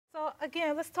Well,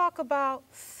 again, let's talk about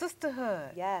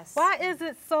sisterhood. Yes. Why is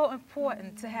it so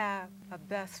important to have a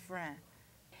best friend?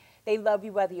 They love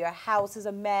you whether your house is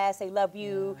a mess. They love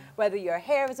you whether your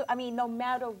hair is, I mean, no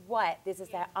matter what, this is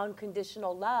that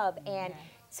unconditional love. And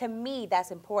to me,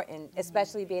 that's important,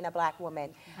 especially being a black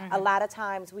woman. A lot of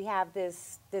times we have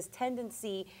this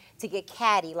tendency to get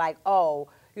catty, like, oh,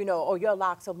 you know, or your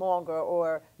locks are longer,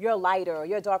 or you're lighter, or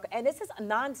you're darker. And this is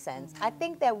nonsense. I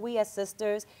think that we as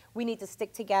sisters, we need to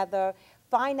stick together,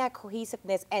 find that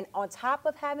cohesiveness, and on top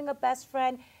of having a best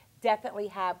friend, definitely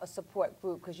have a support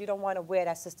group, because you don't want to wear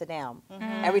that sister down.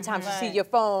 Every time you see your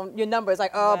phone, your number is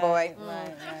like, oh boy.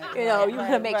 You know, you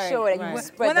want to make sure that you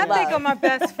spread the love. When I think of my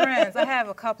best friends, I have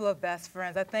a couple of best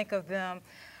friends. I think of them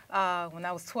when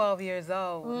I was 12 years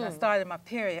old, when I started my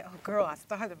period. Oh, girl, I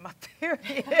started my period.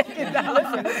 You know,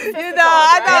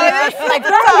 I know it's like,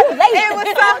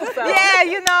 it was so, yeah,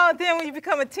 you know. Then when you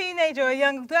become a teenager or a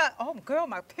young adult, oh, girl,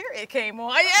 my period came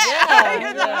on.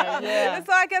 You know? And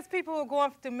so I guess people who are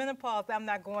going through menopause, I'm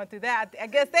not going through that. I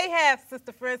guess they have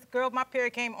sister friends. Girl, my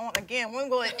period came on again. When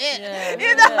will it end?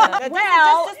 You know.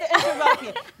 Well, just to interrupt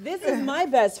you, this is my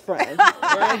best friend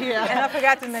right here. And I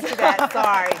forgot to mention that.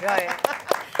 Sorry. Go ahead.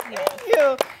 Thank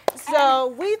you. So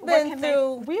we've been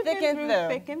through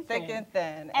thick and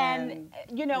thin. And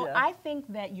you know, I think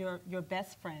that your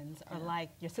best friends are like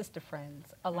your sister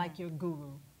friends, are like your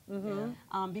guru.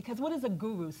 Because what is a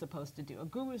guru supposed to do? A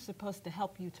guru is supposed to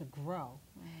help you to grow.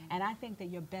 And I think that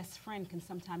your best friend can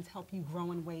sometimes help you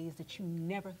grow in ways that you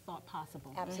never thought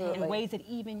possible. Absolutely. In ways that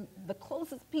even the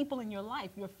closest people in your life,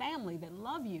 your family that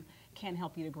love you, can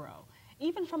help you to grow.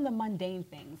 Even from the mundane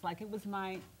things, like it was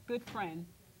my good friend,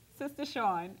 Sister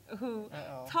Shawn, who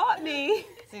taught me.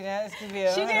 See, that's the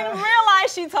She didn't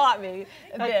realize she taught me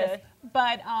this.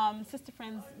 But sister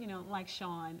friends, you know, like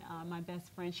Shawn, my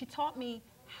best friend, she taught me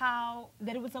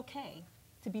that it was okay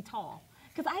to be tall.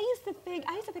 Because I used to think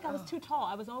I was too tall.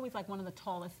 I was always like one of the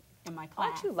tallest in my class.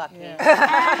 Aren't you lucky?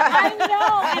 I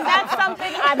know, and that's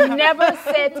something I've never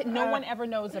said. No one ever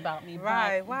knows about me.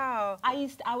 Right. Wow.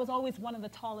 I was always one of the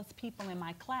tallest people in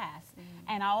my class,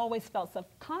 and I always felt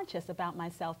subconscious about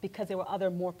myself because there were other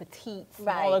more petite,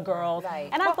 smaller girls,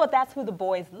 and I thought that's who the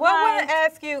boys liked. Well, I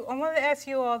want to ask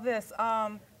you all this.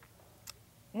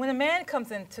 When a man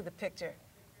comes into the picture,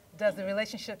 does the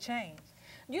relationship change?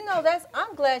 You know,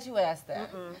 I'm glad you asked that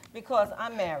because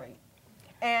I'm married.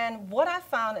 And what I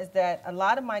found is that a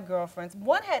lot of my girlfriends,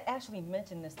 one had actually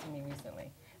mentioned this to me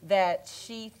recently, that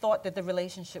she thought that the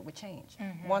relationship would change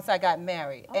once I got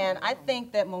married. And I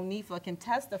think that Monifa can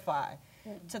testify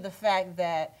to the fact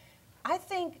that I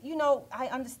think, you know, I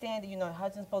understand that, you know, the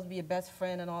husband's supposed to be your best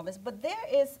friend and all this, but there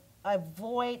is a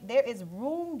void, there is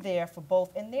room there for both,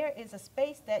 and there is a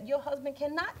space that your husband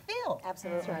cannot fill.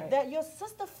 Absolutely. That your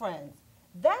sister friends,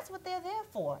 that's what they're there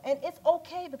for. And it's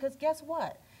okay because guess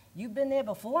what? You've been there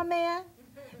before a man,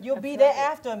 you'll be there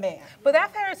after a man. But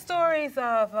I've heard stories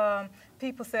of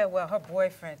people said, well, her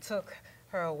boyfriend took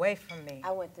her away from me.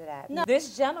 I went through that. No.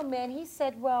 This gentleman, he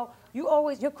said, well,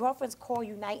 your girlfriends call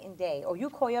you night and day, or you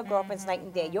call your girlfriends night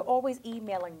and day. You're always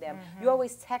emailing them. You're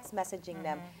always text messaging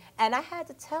them. And I had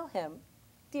to tell him,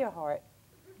 dear heart,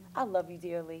 I love you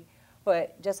dearly.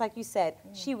 But just like you said,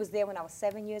 she was there when I was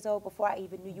 7 years old before I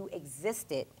even knew you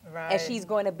existed. Right. And she's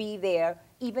going to be there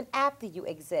even after you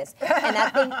exist. And I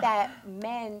think that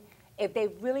men, if they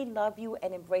really love you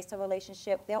and embrace the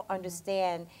relationship, they'll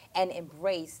understand and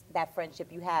embrace that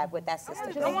friendship you have with that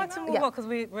sister. I want to move on because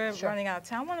we're running out of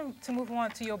time. I want to move on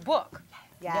to your book.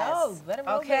 Yes.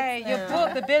 Okay, your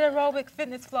book, The Bit Aerobic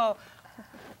Fitness Flow.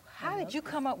 How did you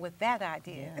come up with that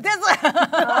idea?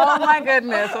 Oh my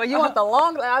goodness! Well, you want the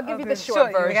long? I'll give you the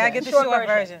short version. You gotta get the short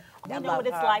version. We know what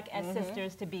it's like as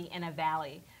sisters to be in a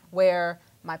valley where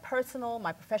my personal,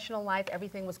 my professional life,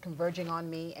 everything was converging on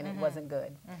me, and it wasn't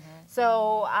good.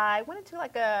 So I went into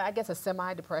like I guess a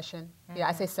semi-depression. Yeah,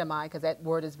 I say semi because that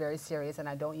word is very serious, and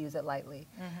I don't use it lightly.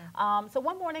 So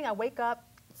one morning I wake up.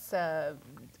 It's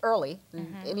early.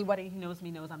 Anybody who knows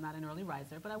me knows I'm not an early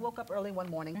riser, but I woke up early one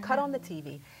morning, cut on the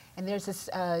TV, and there's this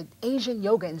Asian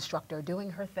yoga instructor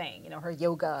doing her thing, you know, her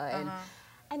yoga.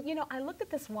 And you know, I looked at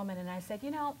this woman and I said,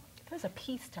 you know, there's a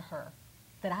piece to her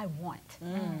that I want.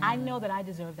 I know that I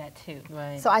deserve that too.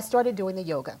 Right. So I started doing the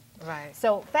yoga. Right.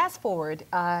 So fast forward,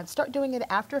 start doing it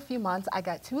after a few months. I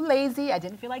got too lazy. I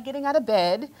didn't feel like getting out of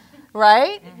bed,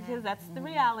 right? Because that's the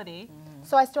reality.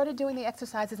 So I started doing the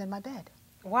exercises in my bed.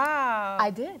 Wow. I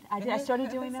did. I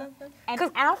started doing them.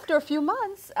 And after a few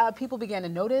months, people began to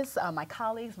notice, my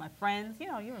colleagues, my friends, you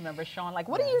know, you remember Shawn, like,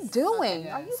 what are you doing?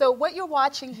 So what you're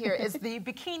watching here is the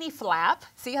bikini flap.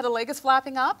 See how the leg is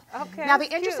flapping up? Okay. Now,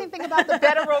 the interesting thing about the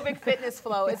bed aerobic fitness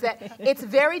flow is that it's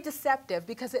very deceptive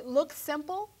because it looks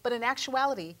simple, but in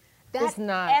actuality, that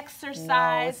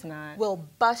exercise will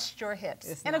bust your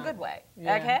hips in a good way.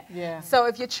 Yeah. Okay? Yeah. So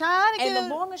if you're trying to And the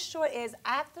long and short is,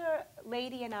 after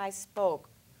Lady and I spoke,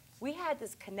 we had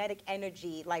this kinetic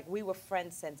energy like we were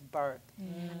friends since birth.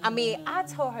 I mean, I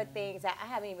told her things that I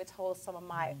haven't even told some of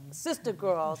my sister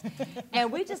girls.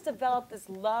 And we just developed this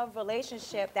love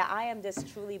relationship that I am just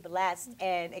truly blessed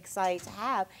and excited to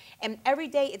have. And every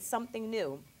day it's something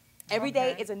new. Every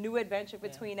day is a new adventure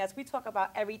between us. We talk about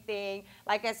everything.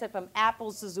 Like I said, from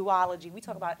apples to zoology, we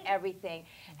talk about everything.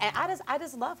 And I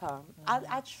just love her.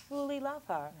 I truly love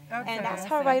her. Okay. And that's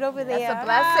her right over there. That's a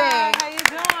blessing. How you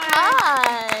doing?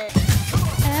 Hi.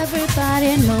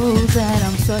 Everybody knows that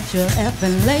I'm such a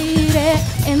effing lady,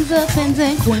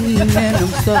 independent queen, and I'm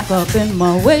stuck up in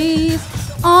my ways.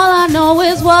 All I know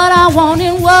is what I want,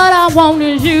 and what I want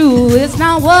is you. It's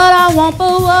not what I want,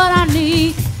 but what I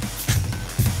need.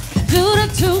 Do the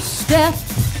two-step,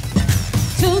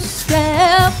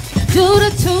 two-step, do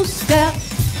the two-step,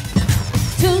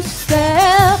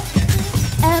 two-step.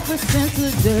 Ever since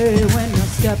the day when I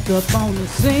stepped up on the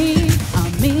scene, I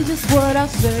mean just what I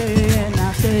say, and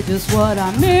I say just what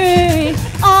I mean.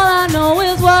 All I know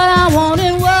is what I want,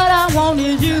 and what I want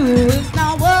is you. It's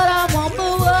not what I want,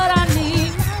 but what I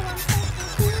need.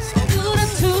 Do the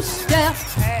two-step,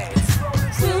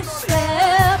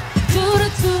 two-step, do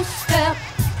the two-step.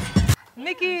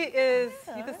 Miki is,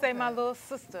 you could say, my little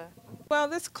sister. Well,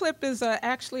 this clip is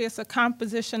actually it's a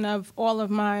composition of all of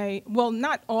my, well,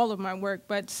 not all of my work,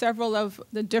 but several of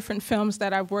the different films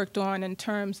that I've worked on in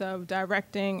terms of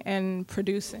directing and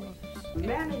producing. The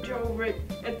manager over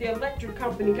at the electric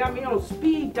company got me on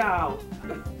speed dial.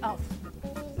 Oh.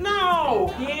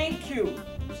 No, he ain't cute.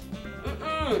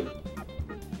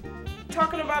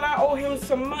 Talking about I owe him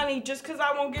some money just because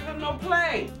I won't give him no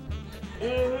play.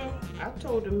 I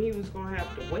told him he was gonna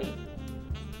have to wait.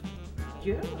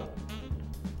 Yeah.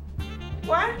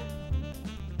 What?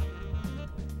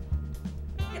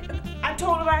 I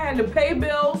told him I had to pay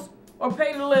bills or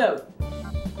pay to live.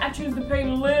 I choose to pay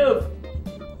to live.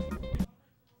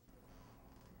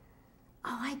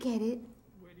 Oh, I get it.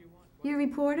 You're a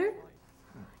reporter?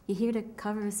 You here to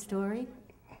cover a story?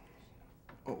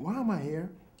 Why am I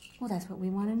here? Well, that's what we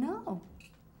want to know.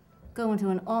 Going to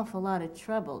an awful lot of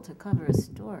trouble to cover a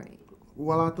story.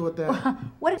 Well, I thought that...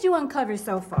 What did you uncover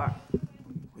so far?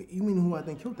 You mean who I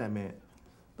think killed that man?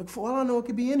 Look, for all I know, it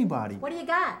could be anybody. What do you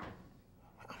got?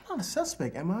 I'm not a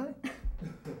suspect, am I?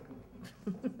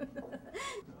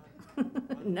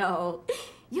 No,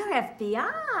 you're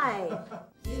FBI.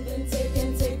 Giving,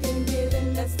 taking,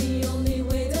 giving, that's the only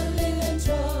way to live and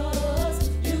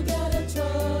trust. You gotta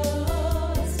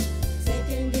trust.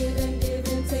 Taking, giving,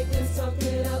 taking, talk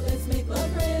it out, let's make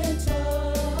love, pray, and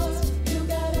trust. You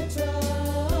gotta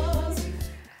trust.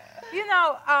 You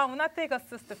know, when I think of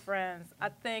sister friends, I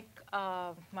think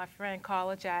of my friend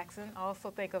Carla Jackson. I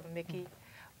also think of Miki.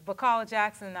 But Carla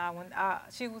Jackson and I, when I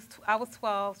was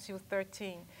 12, she was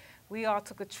 13. We all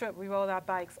took a trip. We rode our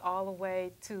bikes all the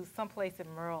way to someplace in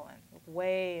Maryland,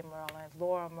 way in Maryland,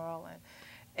 Laurel, Maryland.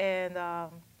 And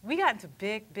we got into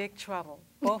big trouble.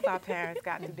 Both our parents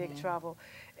got into big trouble.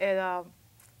 And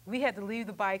we had to leave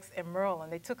the bikes in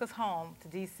Maryland. They took us home to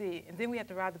D.C., and then we had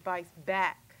to ride the bikes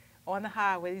back on the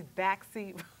highway, these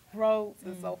backseat roads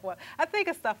and so forth. I think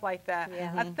of stuff like that.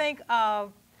 Yeah. I think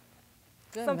of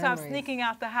sometimes memories. sneaking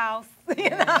out the house, you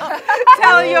know,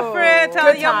 telling your friend,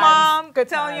 telling your mom,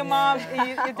 telling your mom,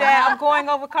 your dad, I'm going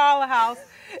over Carla's house,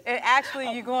 and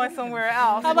actually you're going somewhere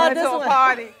else. How about going this to a one?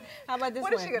 party. How about this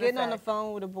What is one? she gonna Getting say? on the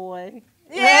phone with a boy.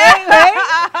 Yeah.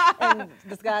 Right? And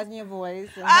disguising your voice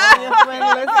and having your friend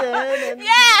listen. And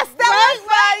Yes, that was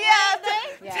fun.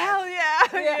 Yeah. Tell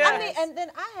I mean, and then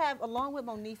I have, along with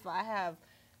Monifa, I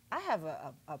have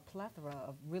a plethora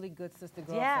of really good sister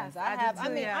girlfriends. Yes, I do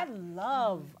too, mean, yeah. I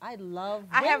love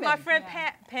I have my women. friend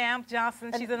Pam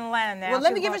Johnson. She's in Atlanta now. Well,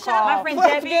 let me She's give a gonna shout out. call. My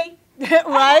friend Debbie.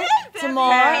 Right?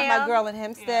 Tamar, Pam. my girl in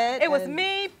Hempstead. It was and-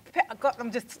 me.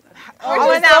 I'm just throwing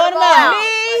calling them out.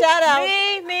 Me, Shout out.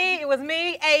 me. It was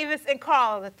me, Avis, and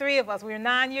Carla, the three of us. We were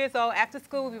 9 years old. After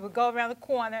school, we would go around the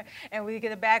corner and we'd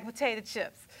get a bag of potato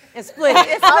chips. And split it.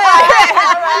 It's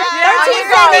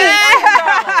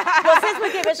Well, since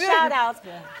we give a shout out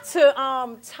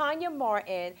to Tanya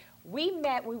Martin, we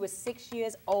met when we were 6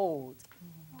 years old.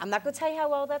 I'm not going to tell you how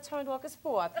well that turned August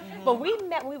 4th, but we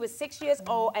met when we were 6 years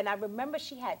old, and I remember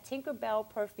she had Tinkerbell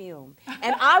perfume.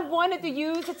 And I wanted to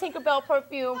use the Tinkerbell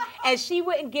perfume, and she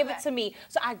wouldn't give it to me.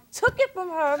 So I took it from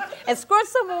her and squirted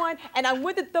some on, and I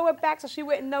went to throw it back so she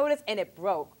wouldn't notice, and it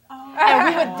broke. And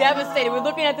we were devastated. We were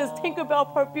looking at this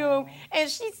Tinkerbell perfume, and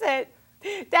she said,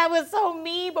 that was so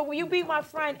mean, but will you be my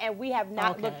friend? And we have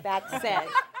not looked back since.